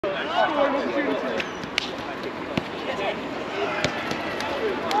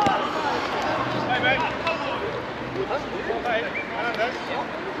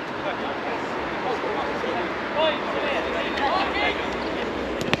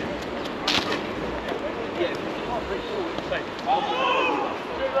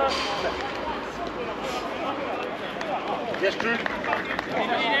Yes, Drew.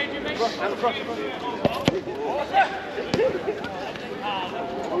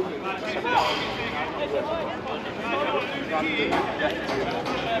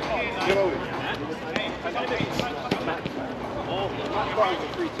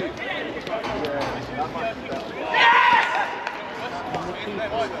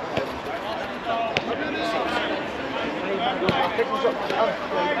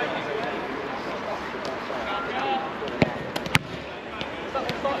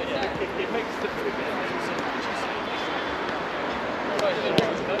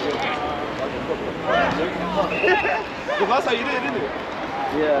 That's how you did it, didn't it?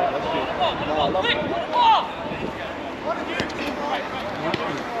 Yeah, that's good. No, I love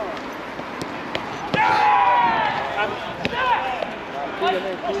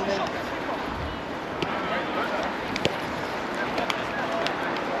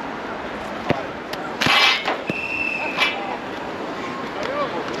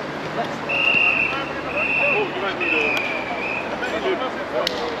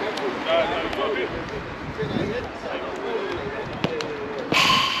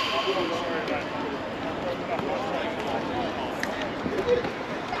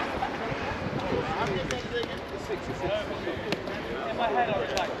In my head, I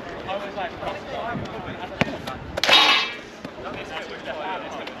was like,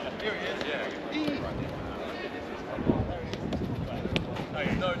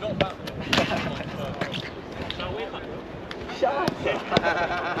 no, not that one. Shut up!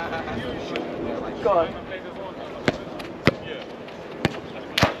 Go on.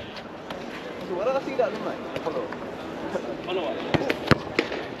 So what did I see that look like? Follow. Follow up.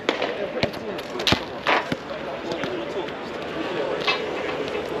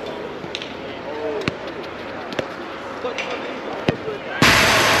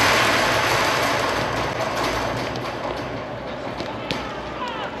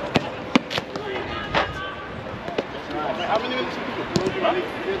 How many minutes have you got?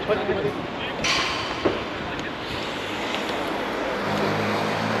 20 minutes.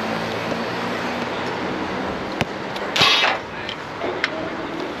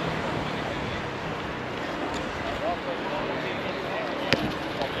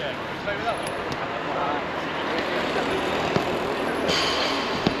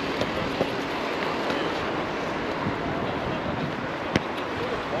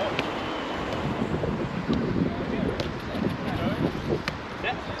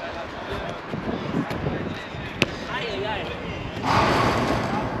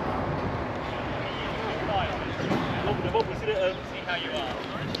 See how you are.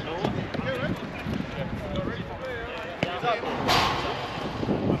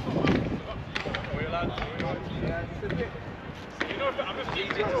 You know, I'm just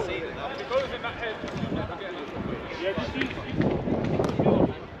easy to see that. If it goes in that head, yeah, just use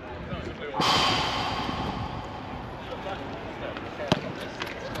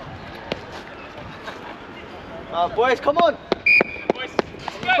Boys, come on! boys,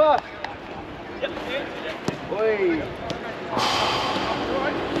 let's go! Yep. Oi!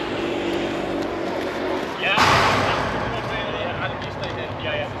 Yeah. And you stay there.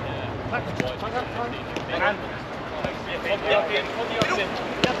 Yeah.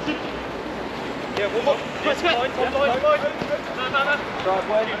 Yeah, warm up. Let's go. No. Right,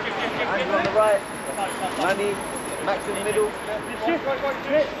 boys. Andrew on the right. Manny, Max in the middle.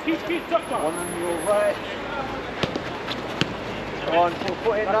 Keep, doctor. One on your right. Come on,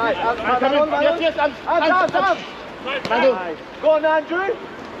 foot in, nice. Yes, nice. Go on, Andrew.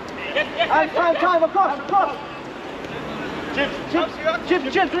 And time, across.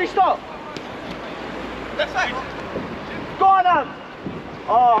 Jibs, restart. That's right. Go on, Am.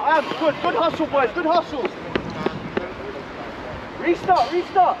 Oh, Am, good hustle, boys, good hustle.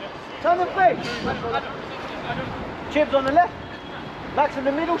 Restart. Turn the face. Jibs on the left. Max in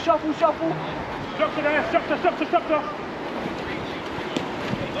the middle, shuffle. Doctor there, doctor.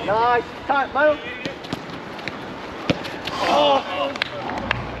 Nice, time, man. Oh!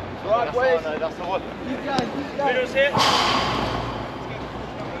 Right, boys. That's the one. Keep going. Middle's here.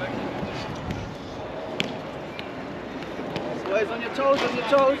 Boys, on your toes.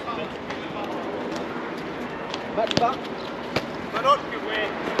 Back. Man on. Good way.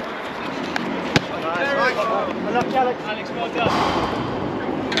 Nice. Unlucky, Alex. Alex, well done.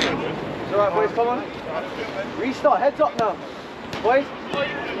 It's alright, boys, come on. Restart, heads up now. Boys.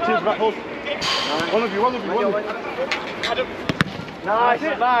 Cheers, back post. One of you. Nice,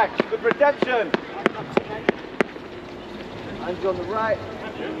 Max. Good redemption. Hands on the right.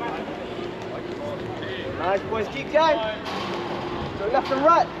 Nice, boys. Keep going. Go left and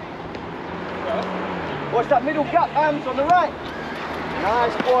right. Watch that middle gap, hands on the right.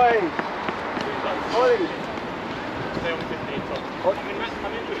 Nice, boys. Ollie. Stay on 15, Tom. Oh. Nice.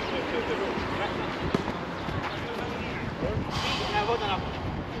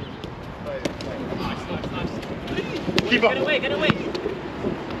 Keep up. Get away.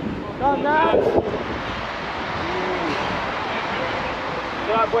 Done now.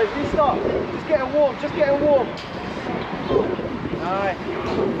 Alright, boys, restart. Just getting warm. Nice.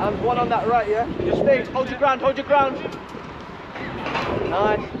 And one on that right, yeah? Just stay. Hold your ground.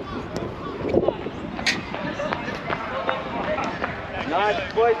 Nice.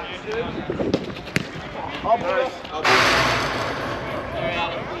 Nice, boys. Nice.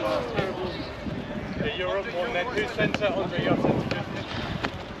 You're up one then. Who's centre? Andre, you're centre.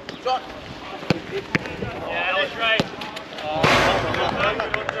 Shot. Yeah, that's right.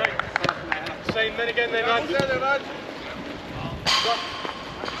 Same men again then, lads. Let's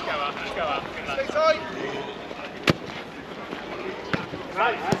go out. Stay tight.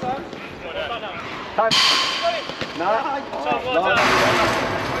 Time. Nice.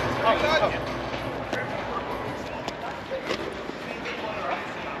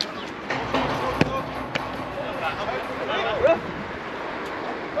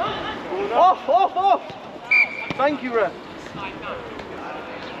 Off. Thank you, ref.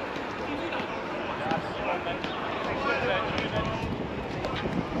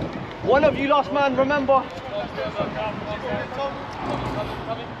 One of you lost, man, remember.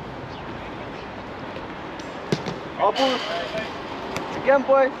 Up, again,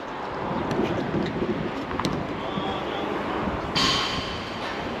 boys.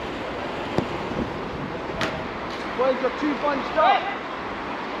 Boys, you're too bunched up.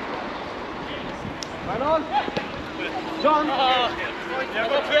 Right on. John. Yeah,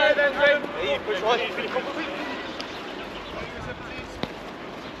 go clear then, Graham.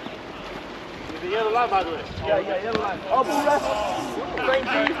 The yellow line, by the way. Yeah, yellow line. Up, ref. Thank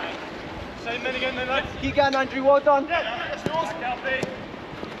you. Same men again then, lads. Keep going, Andrew, well done.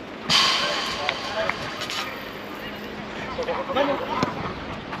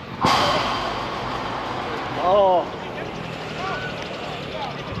 Oh.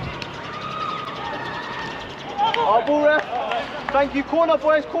 Oh, ball ref. Thank you. Corner,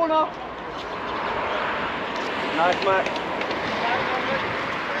 boys, corner. Nice, Matt.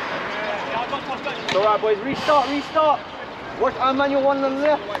 It's alright, boys. Restart. Watch our manual one on the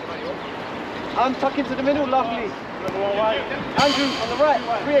left. I'm tuck into the middle, lovely. Andrew on the right.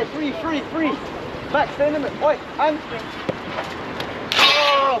 Free. Max, stay in the middle. Wait, and.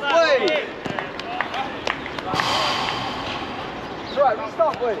 Oh, boy. It's alright,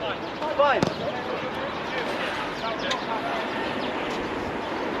 restart, boys. It's fine.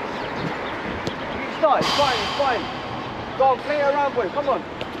 Restart, it's fine. Go on, play it around, boys. Come on.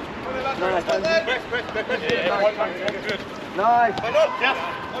 Nice, Andrew. Nice.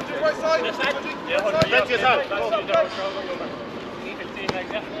 On your right side.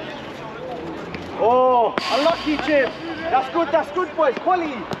 Oh, unlucky, Jim. That's good, boys.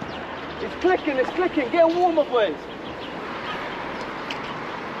 Quality. It's clicking. Get a warmer, boys.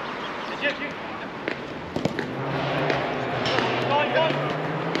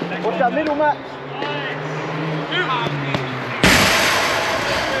 What's that middle, Max?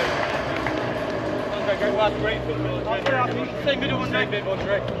 Great football. Same middle one,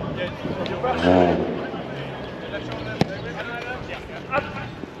 Andre.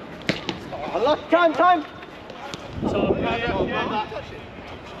 Unlucky. Time.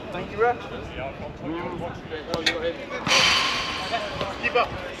 Thank you, ref. Keep up.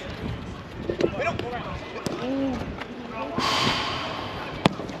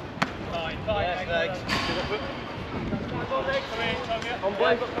 On,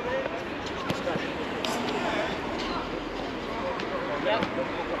 boys.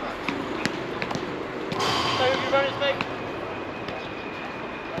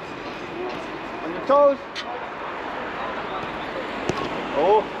 On your toes.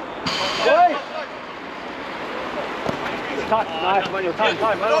 Oh. Boy. Touch. Nice, man. Your time,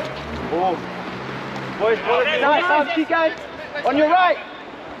 man. Oh. Boys, nice. Keep going. On your right.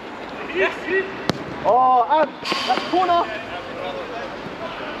 Oh, that's corner.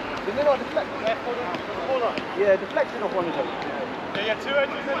 Did they not deflect? Corner. Yeah, deflected off one of them. Yeah, 2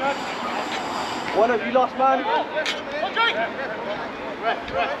 edges in that. One of you lost, man. Right.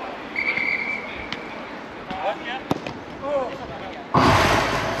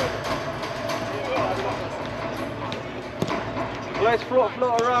 Boys, float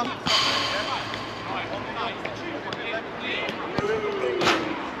around.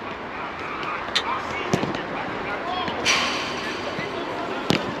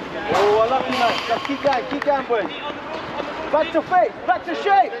 Oh, lucky man. Just keep going, boys. Back to face, back to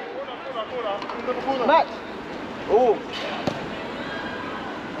shape. Max. Oh.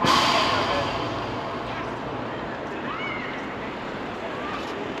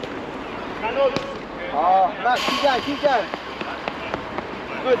 Max, keep going.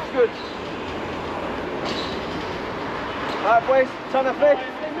 Good, good. Alright, boys, turn the face.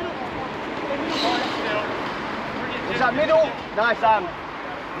 Is that middle? Nice,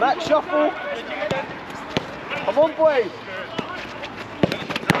 Max, shuffle. Come on, boys.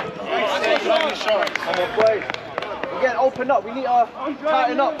 Come on, boys. We're getting opened up. We need to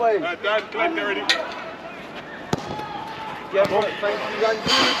tighten up, boys. Yeah, boys. Thank you,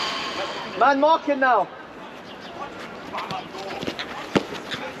 Andrew. Man marking now.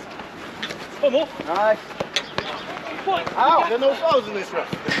 One more. Nice. Ow! There are no fouls in this one.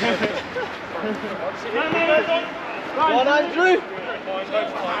 Go on, Andrew.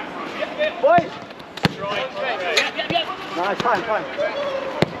 Boys. Nice, time.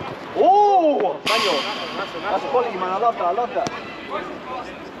 Oh, Manuel. That's quality, man. I love that.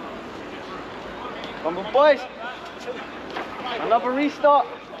 Come on, boys. Another restart.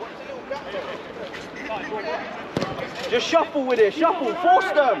 Just shuffle with it. Shuffle.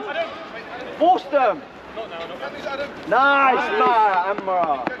 Force them. Nice, man,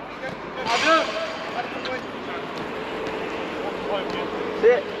 Amra.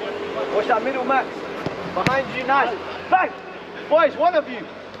 Sit. Watch that middle, Max. Behind you, nice. Bang! Boys, one of you.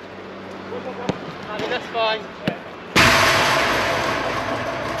 That's fine.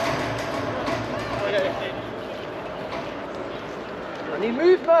 I need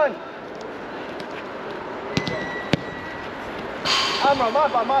movement. Amra, my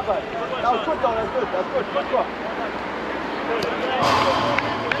bad. That was good though, that's good. Good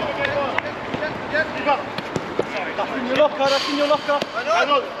drop. That's in your locker. I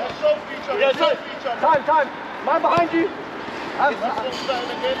know. Time. Man behind you.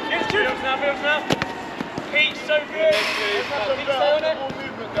 It's true. Now. Pete's so good. Pete's so on it.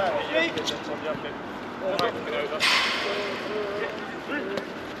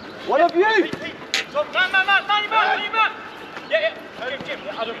 One of you. Man. Yeah. Jim.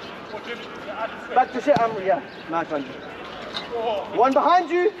 Adam. Back to sit, Amra. Yeah. Nice, Andrew. One behind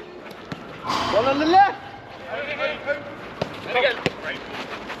you. One on the left. And again.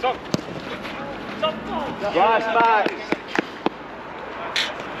 Stop. Nice, Max.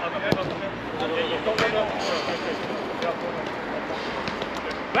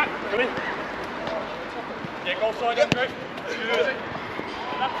 Back, come in. Yeah, go side, Andrew.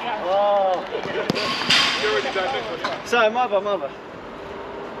 Oh. Sorry, mother.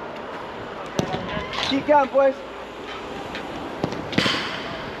 Keep going, boys.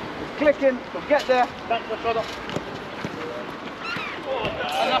 It's clicking. We'll get there. Back to the front.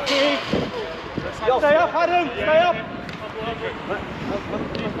 Yo, stay up, Adam. Stay up.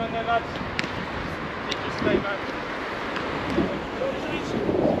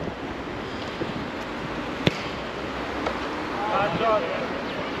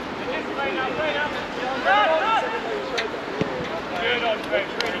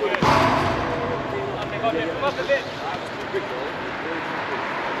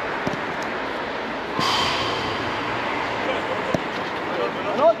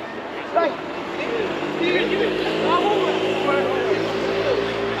 Not. Thank.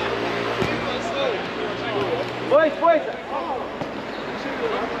 Boys.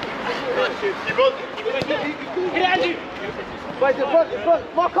 Get Andrew. Boys, in front.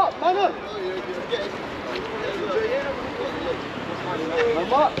 Mark up, man on.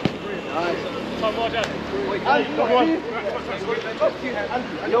 Mark. Nice. Come on, Dad.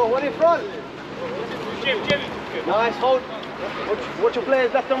 Yo, one in front. Jim. Nice, hold. Watch your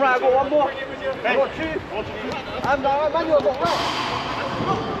players left and right. I got one more. I got two. And Manuel got right.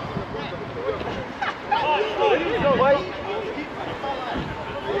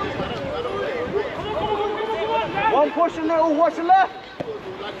 One push and little, watch the left.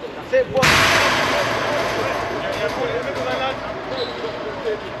 That's it, boys.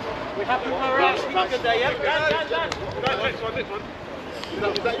 We have to power out. Good day, yeah? This one.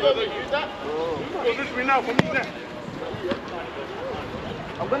 Is that yours? Use that? Oh, this is me now. From me next.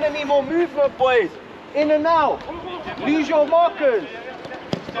 I'm gonna need more movement, boys. In and out. Lose your markers.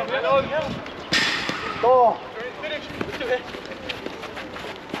 Oh.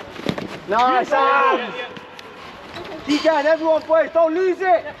 Nice. Keep going, everyone, boys. Don't lose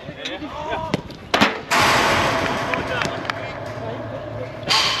it.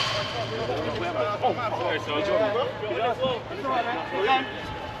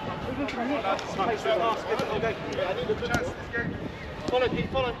 Follow, keep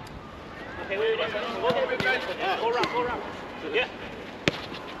follow. Okay, we'll get all round. Yeah.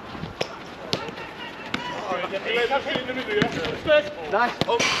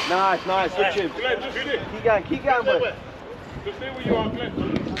 Nice. Nice. Good Jim. Keep going, boy. Just stay where you are, Glenn.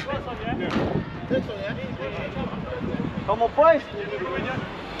 Come on, boys.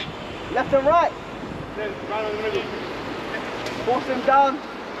 Left and right. Force him down.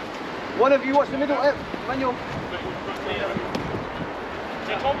 One of you watch the middle. Manuel.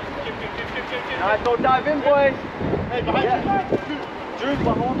 Nice, go dive in, boys. Hey, behind you. Drew,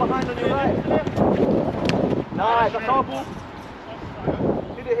 one behind on your right. Nice, that's our ball.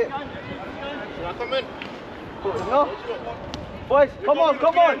 Hit it. Come in. No. Boys, come on. Go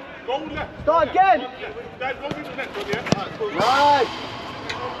left. Start again. Guys, go to the next one, yeah? Nice.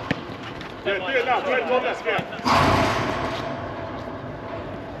 Yeah, do it now. Go left, yeah.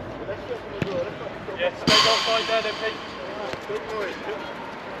 Yes, stay outside there then, Pete. Good boy.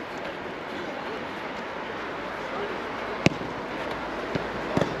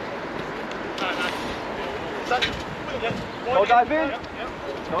 Go dive in.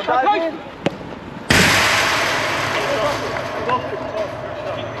 Go dive in.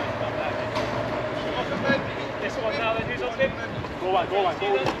 This one now then, who's on him? Go on.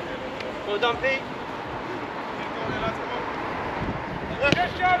 Well done, Pete.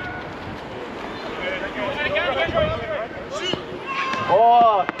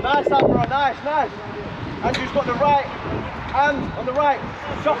 Oh, nice, Amra, nice. Andrew's got the right hand on the right.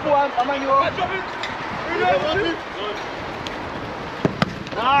 Shuffle hand, Emmanuel.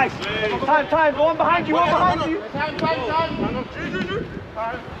 Nice. Time. Go on behind you. Time.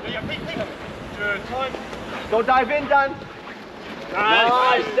 Go dive in, Dan.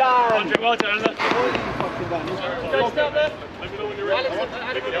 Nice, Dan. Well done, look. Go step there. Let me know when you're ready.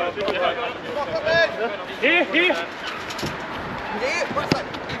 Here.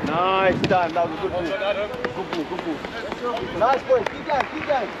 Nice, Dan. That was a good ball. Good ball. Nice, boys. Keep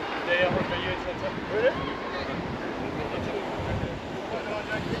going. Yeah, okay, you in centre.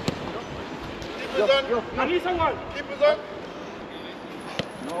 Keep us on. I need someone. Keep us on.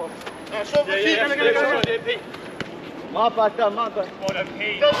 No. Show the feet. My bad, Dan. Well done,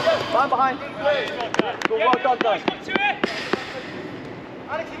 Pete. Man behind. Good, well done, Dan. To it.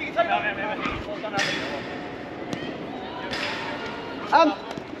 Alex, if you can take No.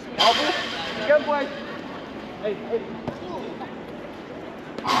 Again, boys. Hey.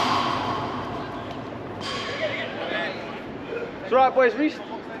 It's alright, boys.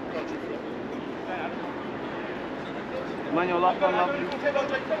 Manuel, last one, lovely.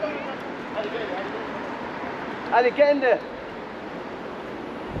 Ali, get in there.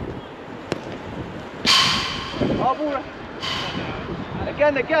 Oh, ball.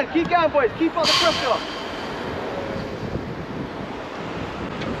 Again. Keep going, boys. Keep up the pressure.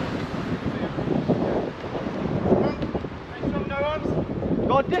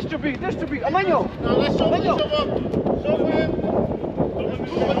 Go on, distribute. Emmanuel. Now let's show Emmanuel. him. Show him.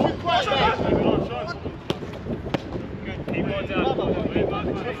 Good, keep on down.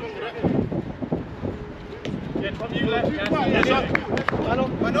 Yeah, from you left.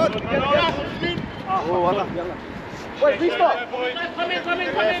 Oh, Allah. Boys, restart. Come in.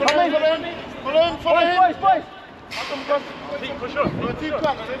 Boys. Push up. That's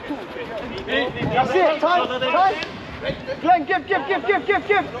it. Time. Glenn, give.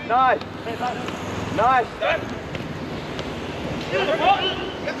 Nice.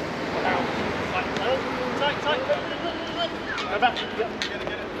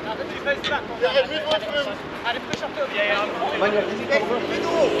 Manuel, is he over?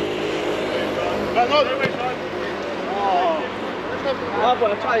 I'm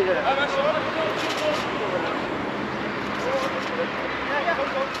going to try it.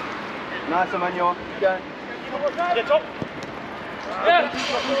 Nice, Emmanuel. Going. Get up. Yeah.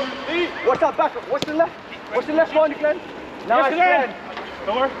 What's that back? What's the left one, Glenn? Nice, Glenn.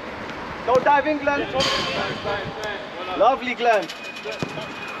 Go dive in, Glenn. Lovely, Glenn.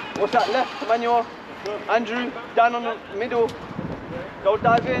 What's that left, Emmanuel? Andrew, down on the middle. Go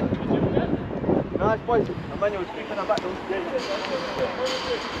dive in. Nice, boys. Emmanuel's keeping that back though.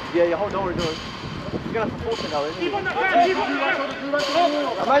 Yeah, hold on, You're going to have to force it now, isn't it?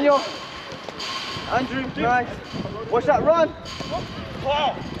 Emmanuel. Andrew, nice. What's that run?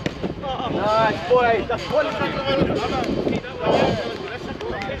 Wow. Nice, boys. That's quality.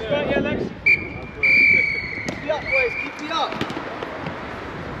 Yeah, Lex. Keep it up, boys. Keep it up.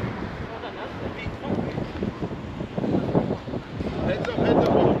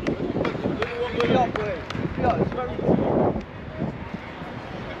 Keep it up,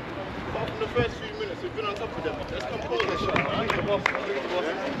 first few minutes, we've been on top of them. Let's compose the shot. Look at the boss. Look at the boss.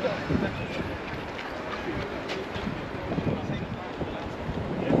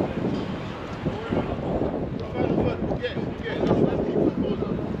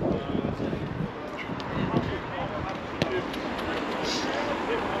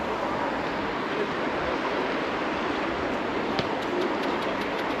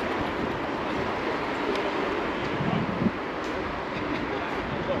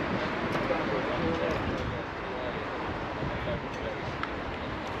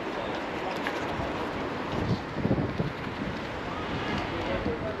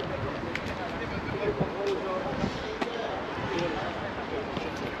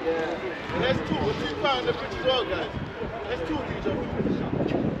 Let's talk. We're too far on the pitch as well, guys. Let's talk to each other.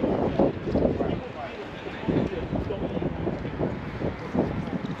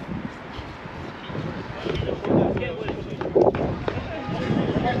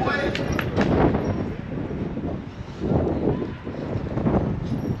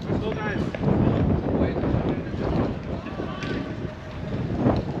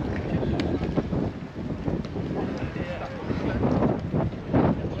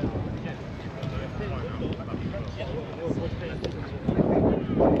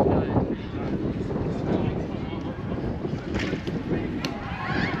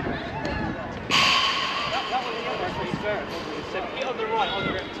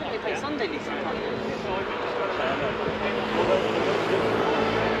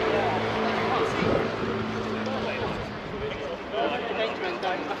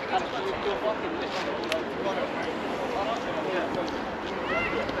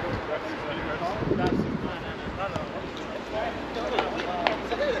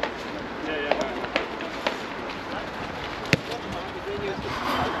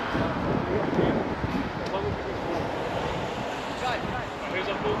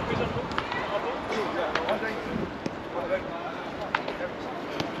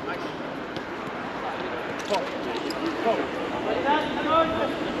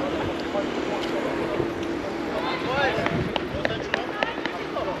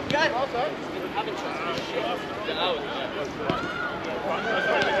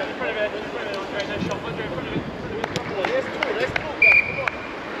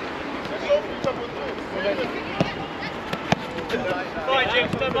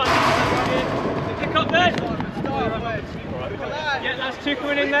 Yeah, that's two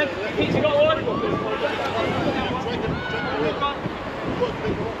coming in then. Pete's got one.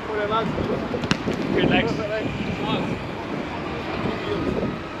 Good legs.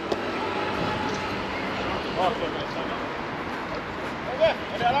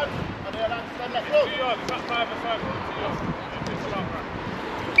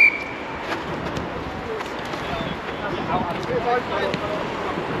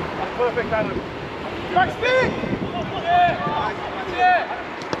 Perfect, Adam. Back speed! Yeah!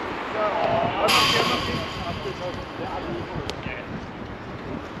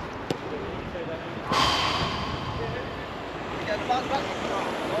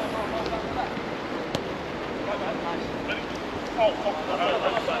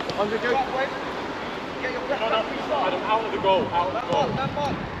 Adam, out of the goal. Out of the goal.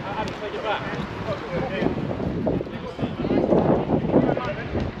 Adam, take it back.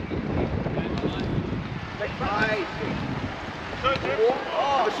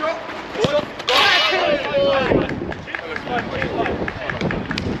 The shot.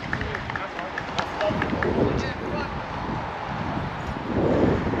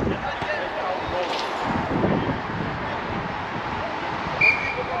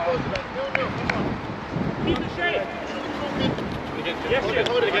 Keep the shape. Yes, yes.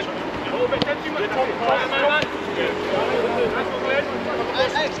 Hold it again. A little bit too much.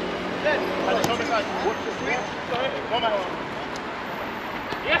 Man.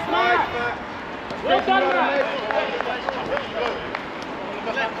 Yes, man. Well done, man.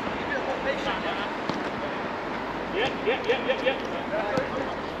 Yeah.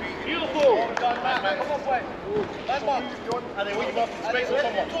 Beautiful. Come on, boy. And then we must space for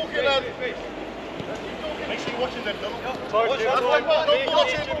someone. Talking, lad. Make sure you're watching them, though. Don't watch it.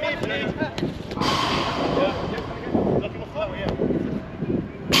 Look him off that way, yeah.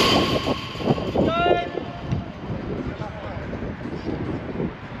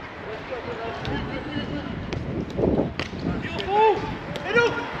 Beautiful.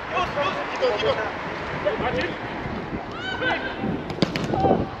 Middle. Keep on. Imagine.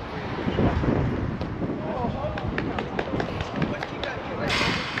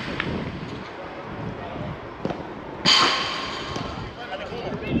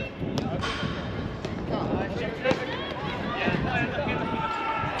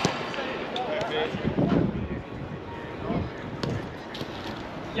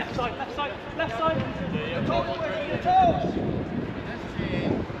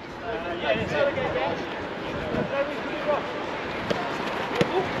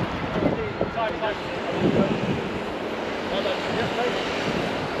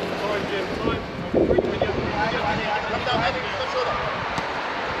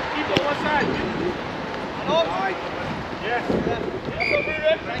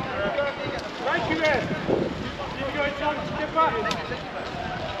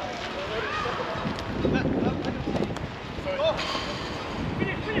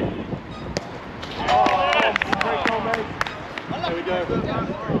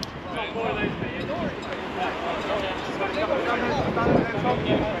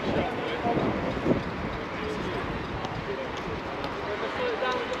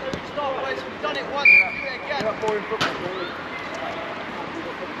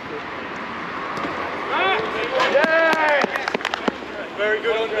 Very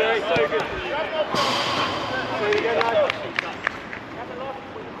good, Andre. So good.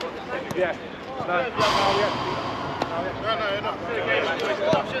 Yeah.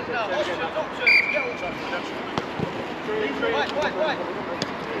 Options now. Options. Right.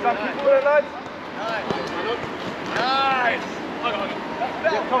 Some people there, lads. Nice.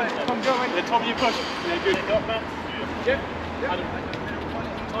 Yeah, come go in. Yeah, Tom, you push. Yeah, good. Jim. Adam.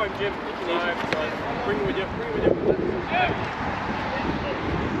 Time, Jim. Bring it with you.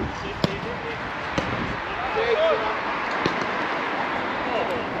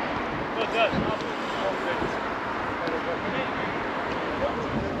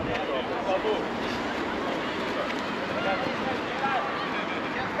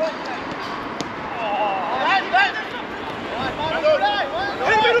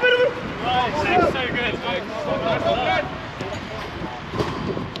 So good.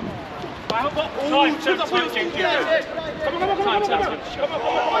 Time, Jim. Come on.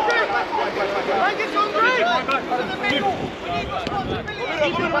 Get on great. To the middle.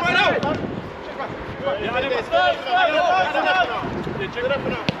 We need responsibility.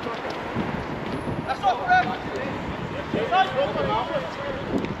 That's not forever.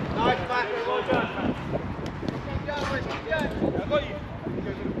 Nice, Matt. Well done. I got you.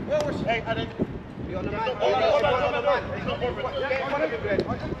 Hey, Adam. You're on the man. He's not bothering. Get in front of him, Glenn.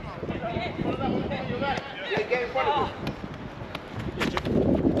 Yeah, get in front of him.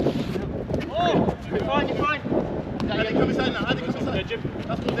 Oh, you're fine. Andy, come inside now. Andy, come inside. Yeah, Jim.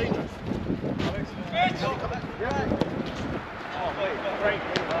 That's more dangerous. Oh, wait. Great.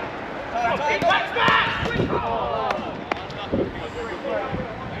 Keep going.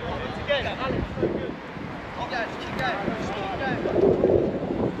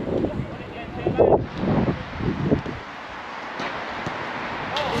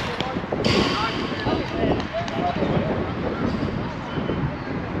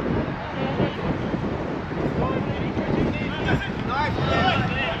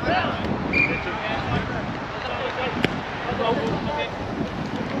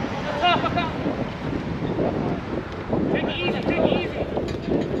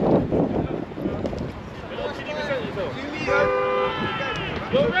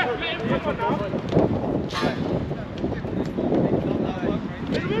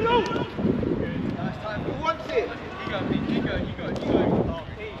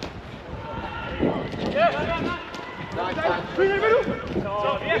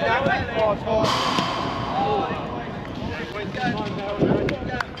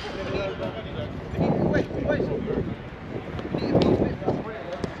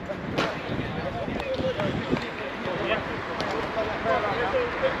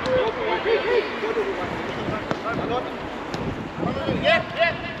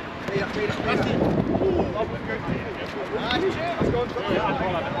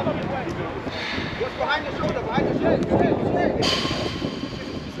 What's behind the shoulder? Behind the shoulder.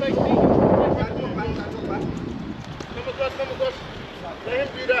 Come across. Let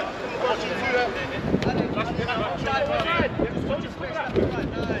him do that. Come across, you do that.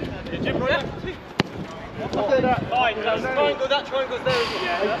 That triangle's there as well.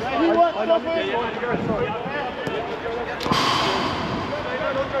 Yeah, he wants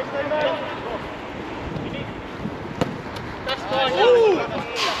that's fine.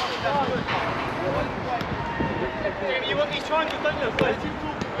 Jamie, you want these triangles, don't you?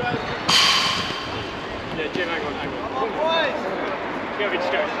 Yeah, Jim, hang on. Come on, boys! Go,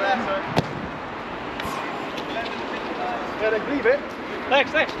 just go. Yeah, then leave it.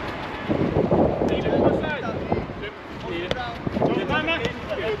 Thanks. Leave it on the side. Man.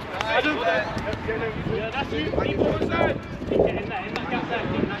 Yeah, that's you. Keep on the side. Get in that gap there.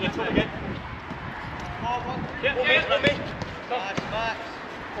 Let's try again. Yeah, on me. Nice, Max.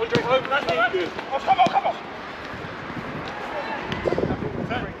 Andre, home. That's good. Oh, come on, come on.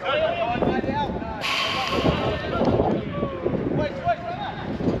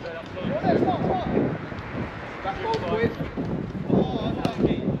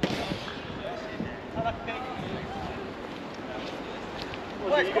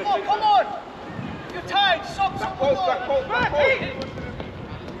 Come on, come on! You're tired, stop, Back post, back post, back post.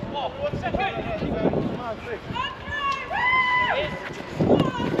 Oh, 1 second.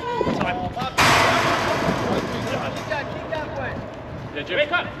 Keep down, boys. Yeah, Jim.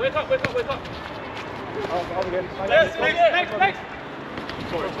 Wake up, wake up, wake up, wake up. I'll begin. Next.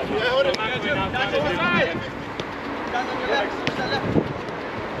 Sorry. Yeah, hold it. Stand on your left, what's that left?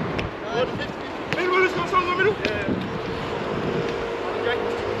 Middle, let's go, son, in the middle. Yeah. Okay.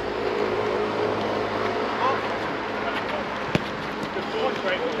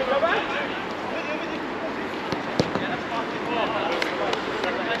 Go back.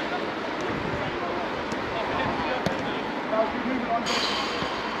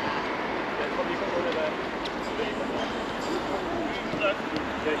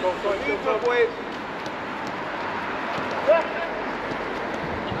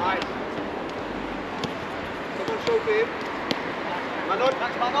 Nice. Someone show him. Man on,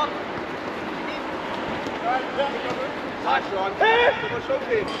 that's man on. Nice, Ron. Someone show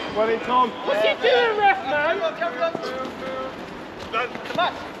him. Well in, Tom. What's he doing, ref, man? Carry on. Done. The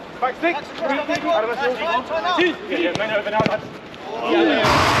match. Back stick. That's across the big one. That's right, turn out. Yeah, man over now, lads.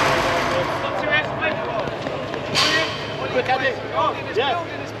 Look at it. It's building,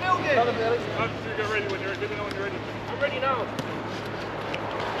 it's building. Get ready when you're ready. I'm ready now.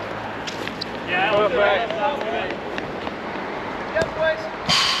 Yeah, Perfect. Yeah, boys.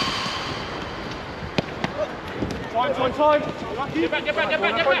 Time. Get back.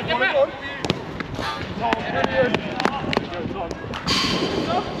 Tom, brilliant.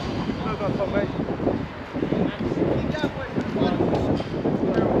 Well done, Tom, mate. Keep down, boys.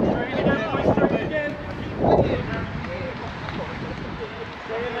 Straight again.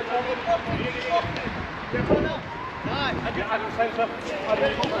 Nice.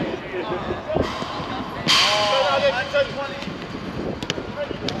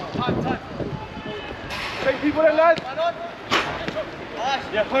 Time. Take people in, lads. Man on. Nice.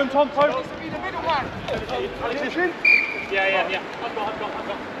 Yeah, home, Tom. Supposed to be the middle man. Position. Yeah. I've got.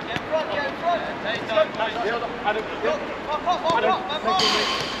 Get in front. Hey, done. Adam. Up, man.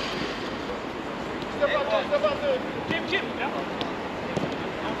 Step up, dude. Jim. Yeah.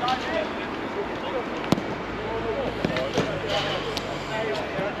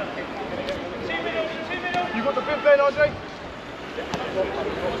 You got the bib then, Andre?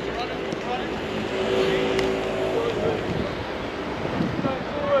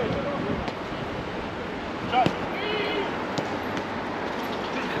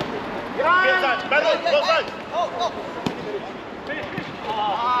 Both sides. Oh.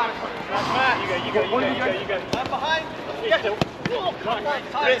 You go. Man behind.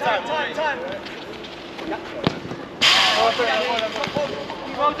 Time.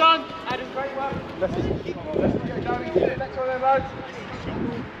 Well done, Adam. Great work. Let's get down and get next one then, lads.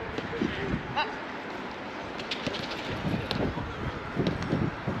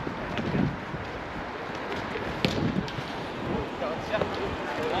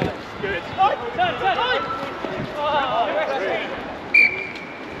 Good. Turn.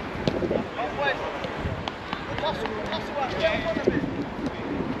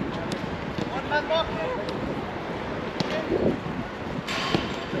 One man marking.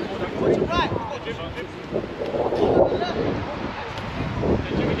 What's it right?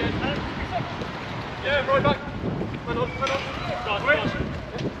 Yeah, right back. Man on. Switch.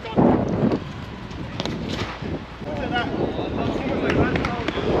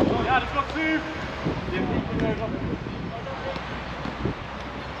 Yeah, just got two.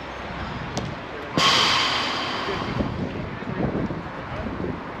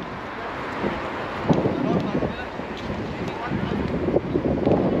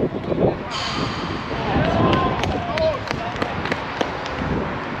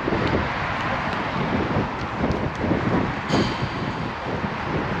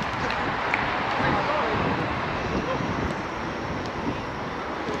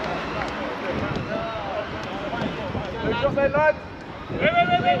 Just then, lads. Wait.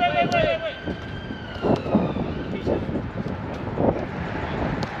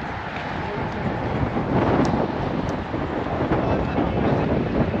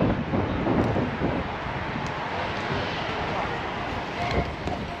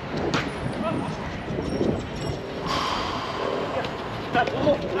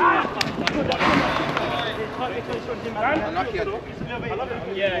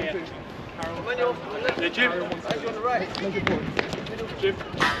 Yeah. Yeah, Jim. On the right. Jim.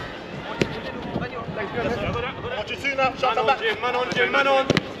 Watch your two now. Shut back. Jim, man on, Jim, man on.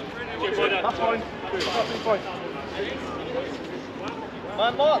 That's fine. That's absolutely fine.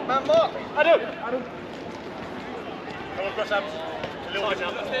 Man mark. Adam. Come on, cross hands. A little bit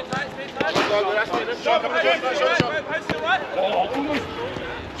now. Shot,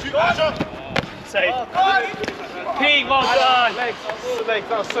 shoot, Save. Pete, well done. legs,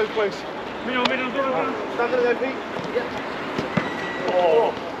 that was so close. Middle. Stand there, Pete.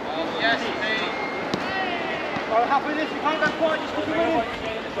 Oh. Yes, Pete. I'm happy with this. You can't go quiet. Just keep winning. Wait.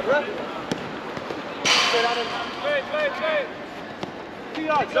 2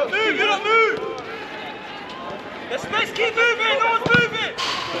 yards. Move, you don't move. The space, keep moving. No one's moving.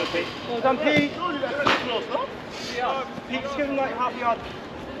 Well done, Pete. No? Pete's given like half a yard.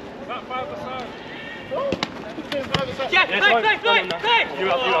 About 5%. Yeah, play. You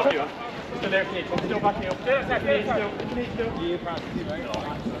up. Still there, Kenny. Still backing up. Still. You can't see, right?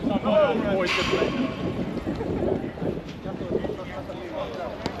 No. Always good play.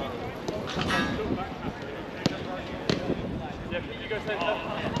 Yeah, you go centre.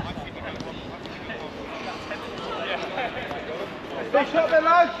 Big shot there,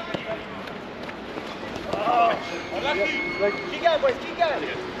 lads. Keep going, boys. Keep going.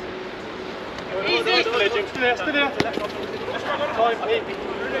 Easy. Still there. Time, Pete.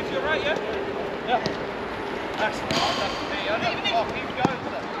 To your right, yeah? Yeah.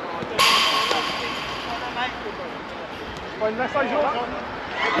 Fine, left side, yours.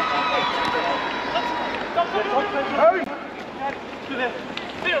 Still there.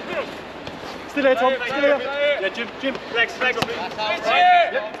 Still there, Tom. Still there. Yeah, Jim. Legs.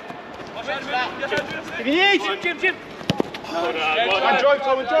 Give me each. Jim. And drive,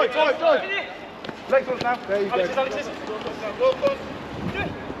 Tom, and drive. Legs on now. There you go. Alexis. Go.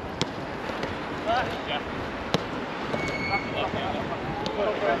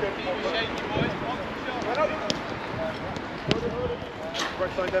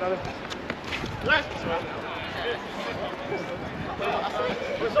 Right side then, Adam. Left.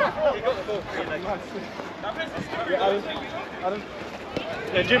 Yeah, Adam.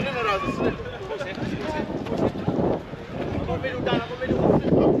 Yeah, Jim.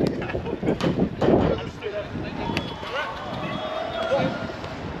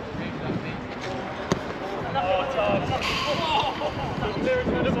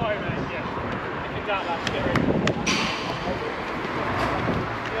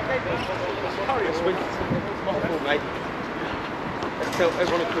 Mate. Let's tell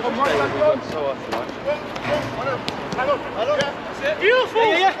everyone across the stadium we won so hard tonight. Beautiful!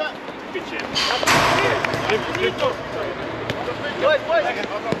 Yeah. Good shit. Boys.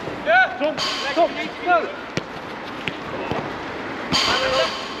 Yeah! Tom, go.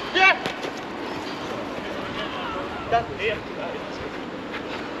 Yeah. Done. Here.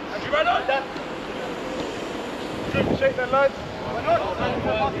 And you run on? Done. Shake that, lads.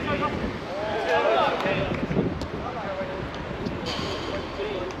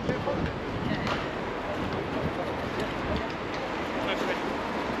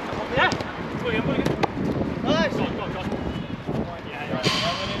 Nice.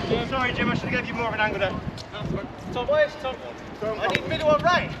 Sorry, Jim, I should have given you more of an angle there. Tom, boys. I need middle and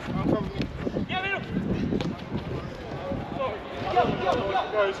right. Yeah, middle.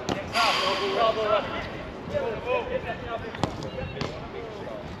 Goes.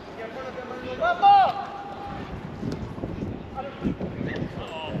 One more.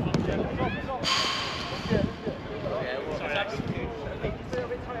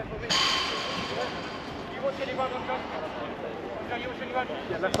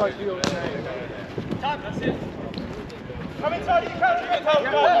 Yeah, left side for you. Time. That's it. Come inside, you can.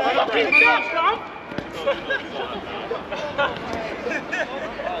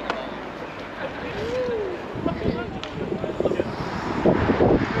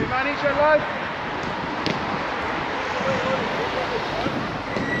 Manage your life.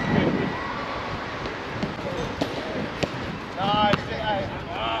 Nice.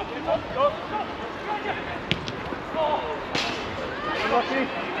 Lucky.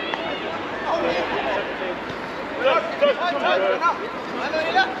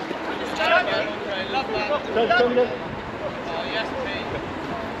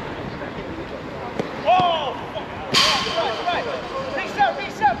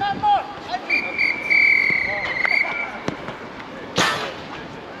 Reset, man, more.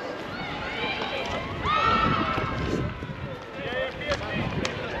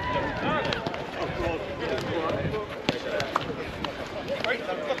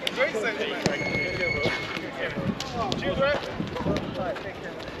 Cheers, right?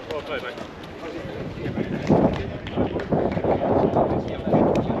 Well played, mate.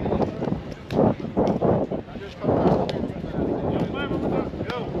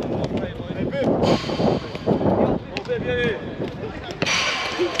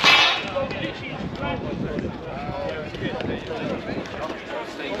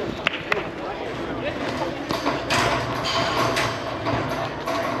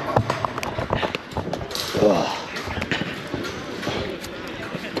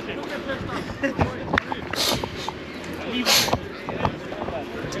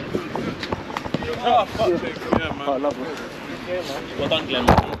 Oh, fuck. Yeah, man. Oh, lovely. Well done, Glenn. You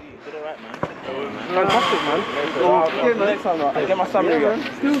did alright, man. Fantastic, man. Yeah, man. Next time, right? Get my salary again.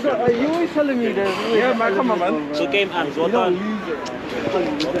 Still got, you always telling me there's... Yeah, man, come on, man. Good game, Ams. Well done.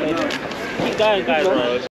 Keep going, guys, bro.